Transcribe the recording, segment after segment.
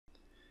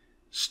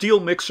Steele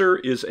Mixer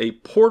is a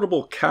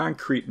portable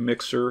concrete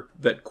mixer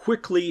that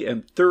quickly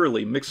and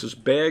thoroughly mixes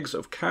bags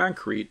of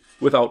concrete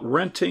without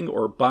renting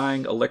or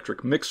buying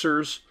electric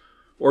mixers,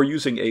 or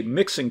using a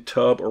mixing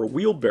tub or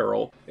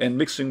wheelbarrow and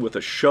mixing with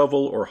a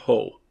shovel or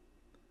hoe.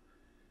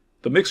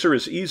 The mixer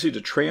is easy to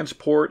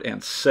transport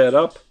and set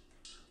up.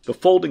 The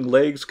folding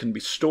legs can be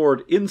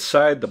stored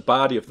inside the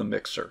body of the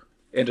mixer,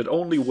 and it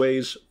only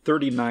weighs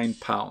 39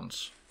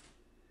 pounds.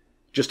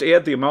 Just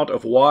add the amount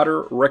of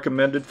water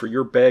recommended for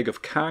your bag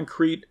of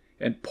concrete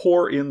and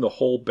pour in the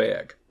whole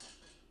bag.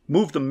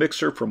 Move the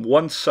mixer from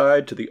one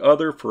side to the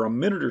other for a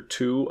minute or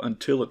two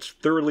until it's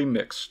thoroughly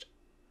mixed.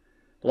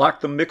 Lock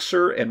the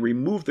mixer and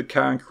remove the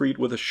concrete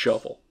with a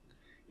shovel.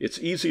 It's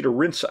easy to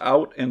rinse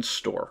out and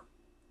store.